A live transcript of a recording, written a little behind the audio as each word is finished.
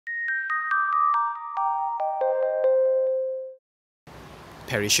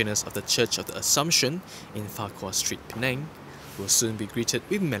Parishioners of the Church of the Assumption in Farquhar Street, Penang, will soon be greeted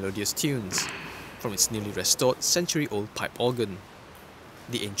with melodious tunes from its newly restored century-old pipe organ.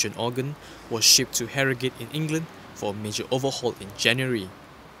 The ancient organ was shipped to Harrogate in England for a major overhaul in January.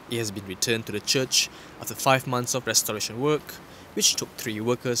 It has been returned to the church after 5 months of restoration work, which took 3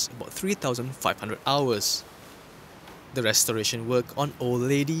 workers about 3,500 hours. The restoration work on Old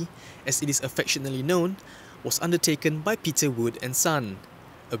Lady, as it is affectionately known, was undertaken by Peter Wood and Son,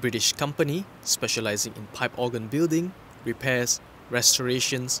 a British company specializing in pipe organ building, repairs,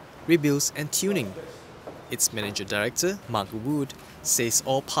 restorations, rebuilds and tuning. Its manager director, Mark Wood, says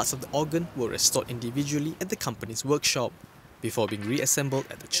all parts of the organ were restored individually at the company's workshop before being reassembled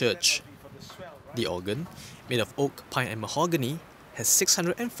at the church. The organ, made of oak, pine and mahogany, has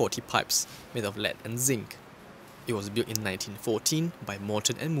 640 pipes made of lead and zinc. It was built in 1914 by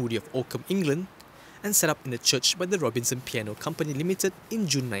Morton and Moody of Oakham, England, and set up in the church by the Robinson Piano Company Limited in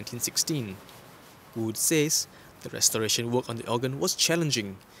June 1916. Wood says the restoration work on the organ was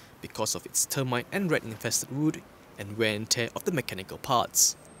challenging because of its termite and rat-infested wood and wear and tear of the mechanical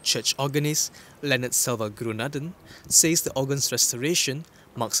parts. Church organist Leonard Selvagurunadan says the organ's restoration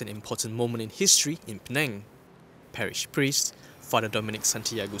marks an important moment in history in Penang. Parish priest Father Dominic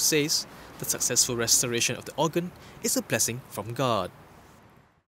Santiago says the successful restoration of the organ is a blessing from God.